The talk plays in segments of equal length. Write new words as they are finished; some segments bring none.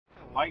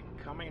like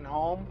coming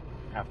home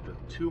after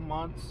 2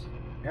 months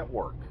at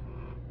work.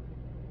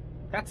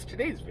 That's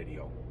today's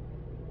video.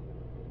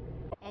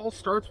 It all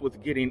starts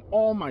with getting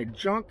all my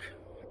junk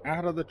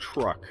out of the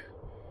truck.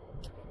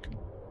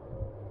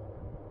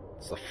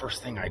 It's the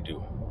first thing I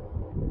do.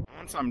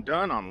 Once I'm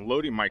done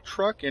unloading my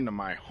truck into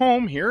my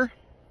home here,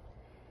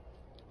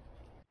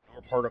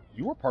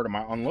 you were part of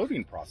my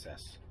unloading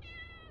process.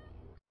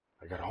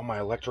 I got all my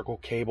electrical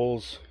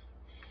cables,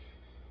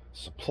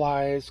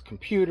 supplies,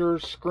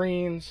 computers,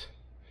 screens,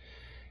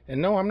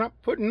 and no, I'm not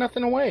putting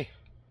nothing away.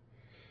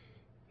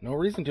 No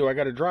reason to. I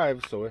got to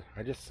drive, so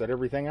I just set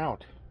everything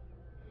out.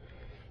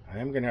 I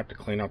am going to have to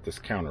clean out this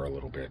counter a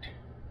little bit.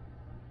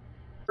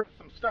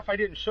 Some stuff I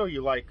didn't show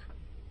you, like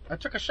I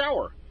took a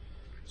shower.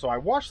 So I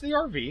washed the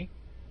RV.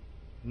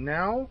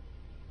 Now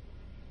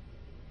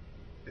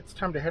it's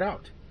time to head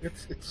out.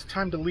 It's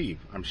time to leave.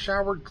 I'm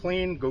showered,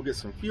 clean, go get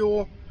some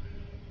fuel,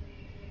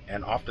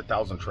 and off to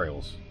Thousand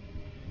Trails.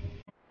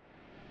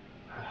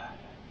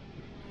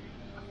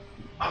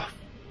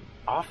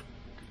 Off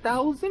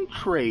Thousand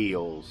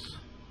Trails.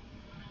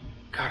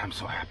 God, I'm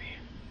so happy.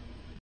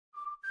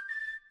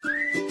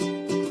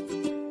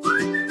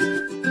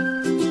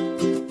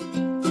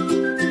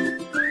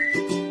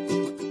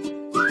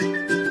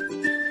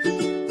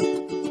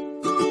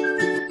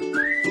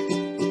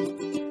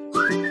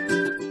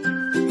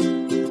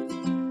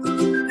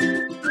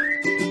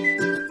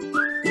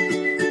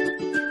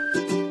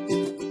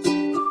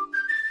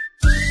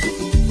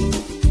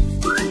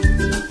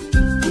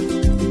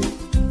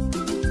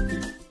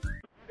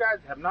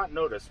 Have not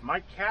noticed, my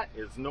cat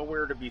is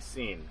nowhere to be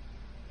seen.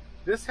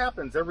 This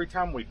happens every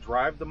time we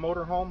drive the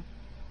motorhome.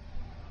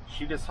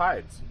 She just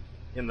hides.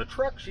 In the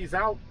truck, she's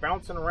out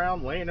bouncing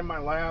around, laying in my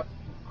lap,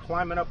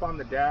 climbing up on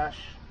the dash.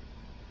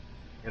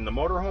 In the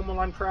motorhome while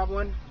I'm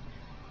traveling,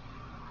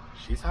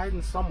 she's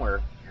hiding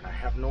somewhere, and I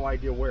have no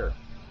idea where.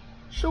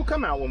 She'll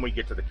come out when we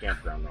get to the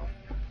campground,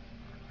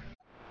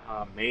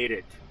 though. Made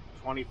it.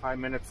 25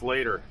 minutes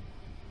later.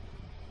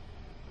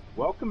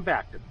 Welcome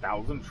back to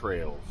Thousand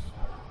Trails.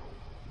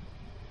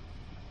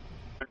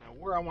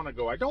 Where I want to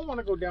go, I don't want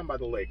to go down by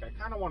the lake. I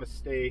kind of want to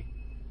stay,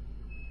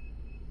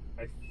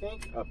 I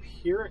think, up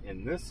here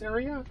in this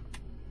area.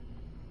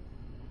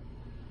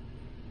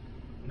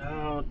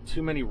 No,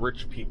 too many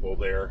rich people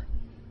there.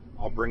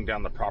 I'll bring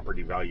down the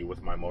property value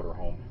with my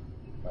motorhome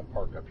if I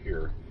park up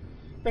here.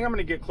 I think I'm going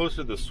to get closer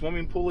to the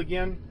swimming pool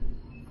again.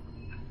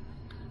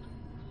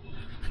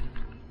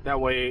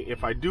 That way,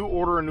 if I do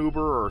order an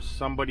Uber or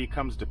somebody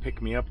comes to pick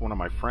me up, one of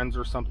my friends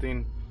or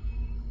something,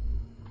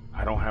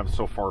 I don't have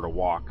so far to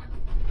walk.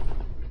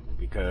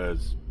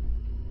 Because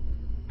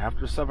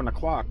after 7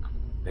 o'clock,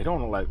 they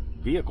don't let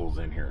vehicles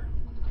in here.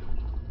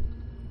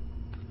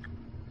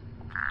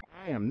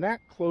 I am that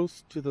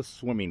close to the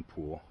swimming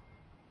pool.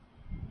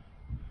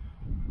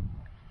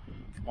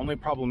 Only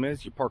problem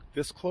is, you park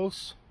this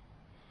close,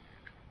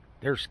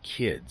 there's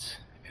kids.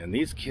 And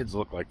these kids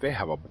look like they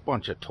have a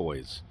bunch of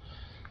toys.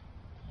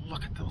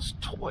 Look at those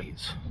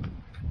toys.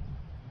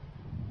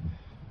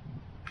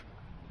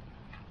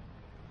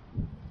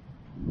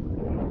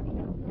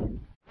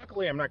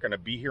 Luckily, I'm not going to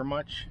be here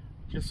much,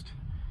 just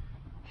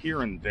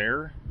here and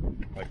there.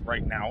 Like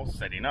right now,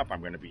 setting up, I'm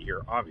going to be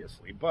here,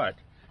 obviously. But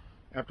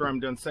after I'm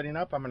done setting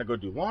up, I'm going to go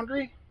do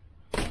laundry.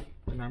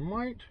 And I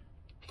might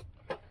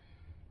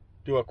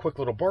do a quick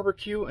little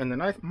barbecue. And then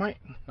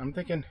I'm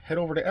thinking, head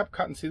over to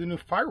Epcot and see the new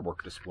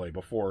firework display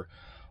before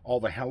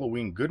all the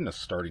Halloween goodness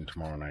starting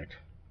tomorrow night.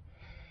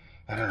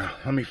 I don't know.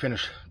 Let me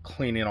finish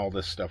cleaning all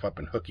this stuff up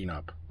and hooking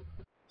up.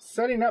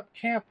 Setting up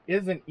camp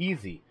isn't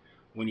easy.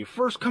 When you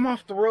first come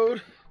off the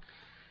road,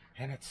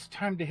 and it's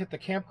time to hit the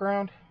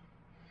campground.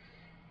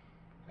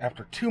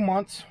 After 2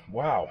 months,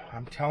 wow,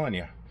 I'm telling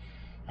you,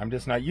 I'm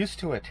just not used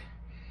to it.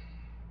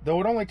 Though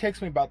it only takes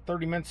me about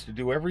 30 minutes to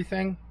do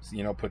everything. So,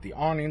 you know, put the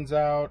awnings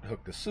out,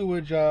 hook the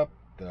sewage up,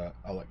 the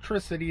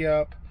electricity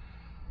up,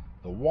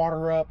 the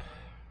water up.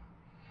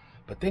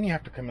 But then you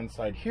have to come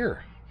inside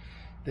here.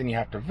 Then you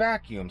have to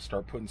vacuum,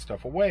 start putting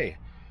stuff away.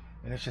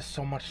 And it's just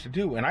so much to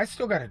do. And I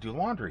still got to do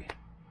laundry.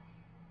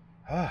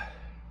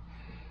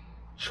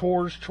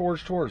 Chores,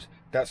 chores, chores.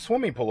 That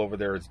swimming pool over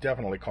there is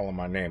definitely calling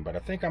my name, but I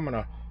think I'm going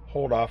to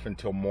hold off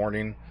until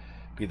morning,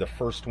 be the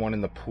first one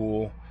in the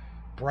pool,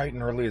 bright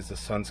and early as the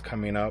sun's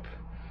coming up.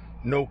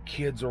 No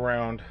kids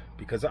around,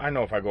 because I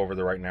know if I go over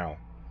there right now,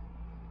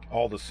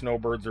 all the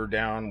snowbirds are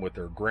down with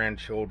their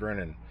grandchildren,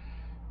 and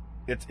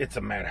it's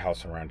a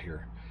madhouse around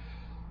here.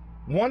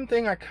 One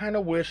thing I kind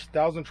of wish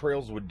Thousand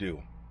Trails would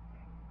do,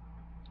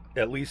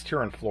 at least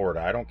here in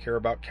Florida. I don't care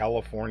about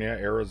California,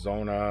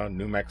 Arizona,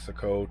 New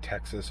Mexico,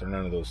 Texas, or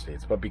none of those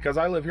states. But because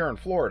I live here in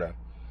Florida,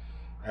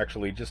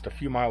 actually just a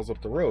few miles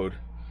up the road,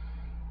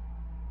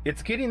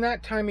 it's getting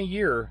that time of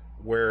year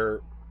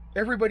where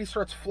everybody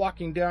starts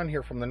flocking down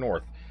here from the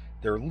north.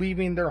 They're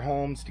leaving their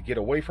homes to get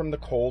away from the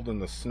cold and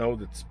the snow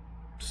that's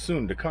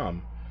soon to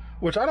come,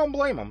 which I don't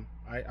blame them.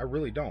 I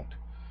really don't.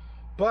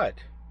 But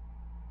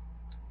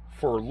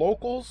for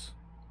locals,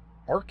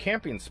 our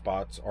camping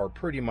spots are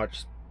pretty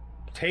much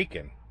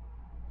taken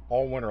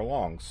all winter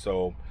long.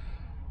 So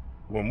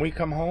when we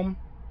come home,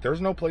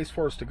 there's no place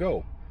for us to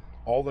go.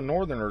 All the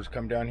northerners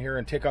come down here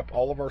and take up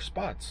all of our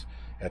spots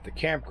at the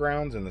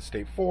campgrounds, in the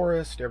state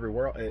forest,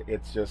 everywhere.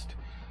 It's just,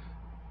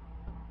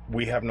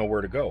 we have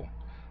nowhere to go.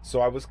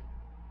 So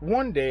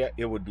one day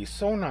it would be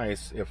so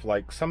nice if,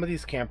 like, some of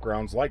these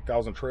campgrounds like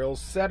Thousand Trails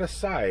set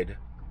aside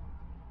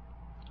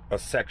a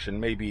section,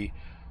 maybe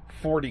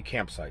 40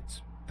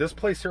 campsites. This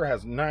place here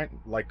has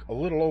a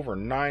little over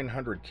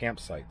 900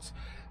 campsites.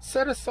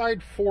 Set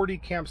aside 40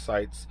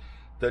 campsites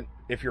that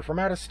if you're from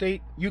out of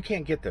state, you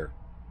can't get there.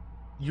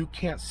 You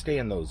can't stay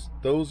in those.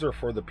 Those are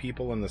for the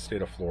people in the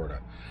state of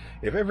Florida.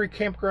 If every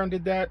campground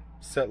did that,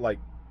 set like,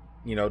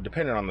 you know,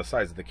 depending on the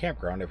size of the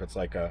campground, if it's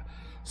like a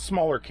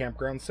smaller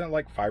campground, set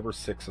like 5 or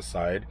 6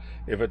 aside.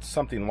 If it's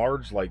something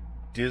large like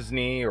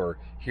Disney or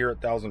here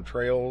at Thousand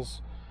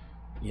Trails,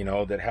 you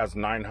know, that has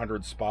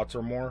 900 spots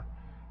or more,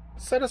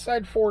 set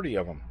aside 40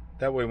 of them.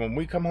 That way when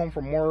we come home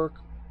from work,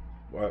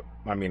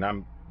 I mean,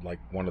 I'm like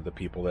one of the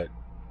people that,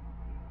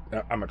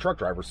 I'm a truck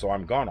driver, so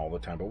I'm gone all the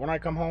time. But when I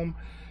come home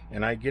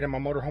and I get in my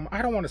motorhome,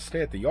 I don't want to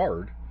stay at the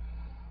yard.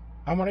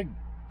 I want to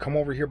come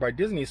over here by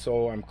Disney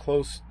so I'm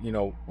close, you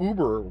know,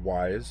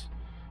 Uber-wise,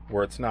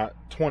 where it's not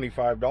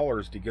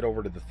 $25 to get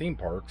over to the theme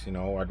parks. You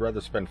know, I'd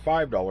rather spend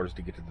 $5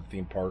 to get to the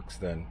theme parks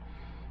than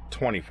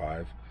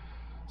 $25.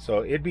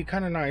 So it'd be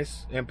kind of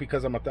nice, and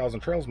because I'm a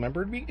Thousand Trails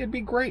member, it'd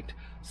be great.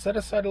 Set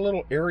aside a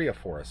little area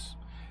for us.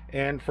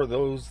 And for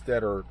those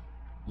that are,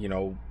 you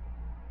know,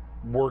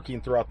 working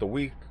throughout the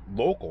week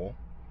local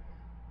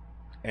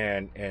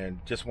and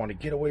just want to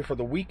get away for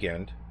the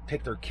weekend,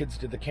 take their kids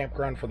to the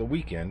campground for the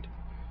weekend,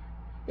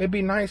 it'd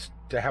be nice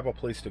to have a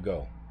place to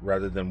go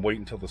rather than wait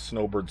until the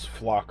snowbirds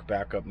flock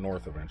back up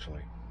north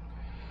eventually.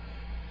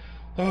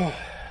 Oh,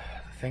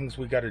 things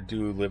we got to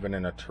do living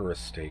in a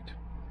tourist state.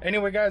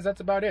 Anyway, guys,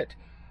 that's about it.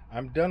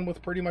 I'm done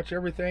with pretty much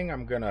everything.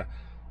 I'm gonna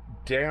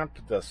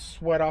damp the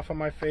sweat off of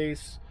my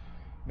face,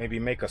 maybe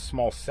make a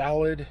small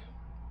salad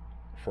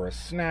for a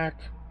snack,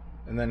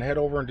 and then head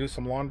over and do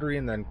some laundry,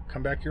 and then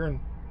come back here and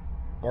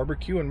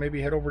barbecue, and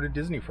maybe head over to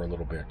Disney for a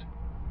little bit.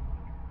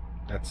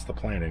 That's the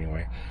plan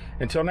anyway.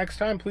 Until next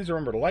time, please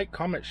remember to like,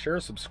 comment,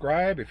 share,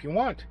 subscribe. If you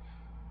want,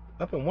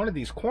 up in one of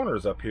these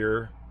corners up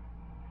here,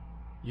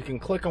 you can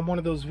click on one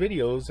of those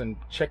videos and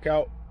check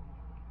out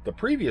the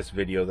previous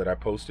video that I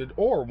posted,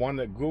 or one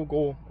that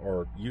Google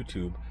or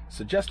YouTube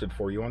suggested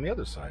for you on the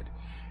other side.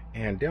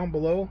 And down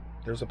below,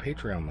 there's a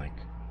Patreon link.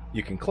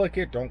 You can click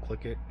it, don't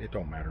click it, it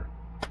don't matter.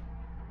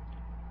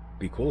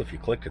 Be cool if you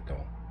clicked it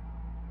though.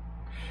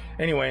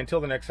 Anyway,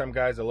 until the next time,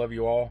 guys, I love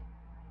you all.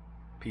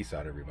 Peace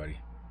out,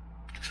 everybody.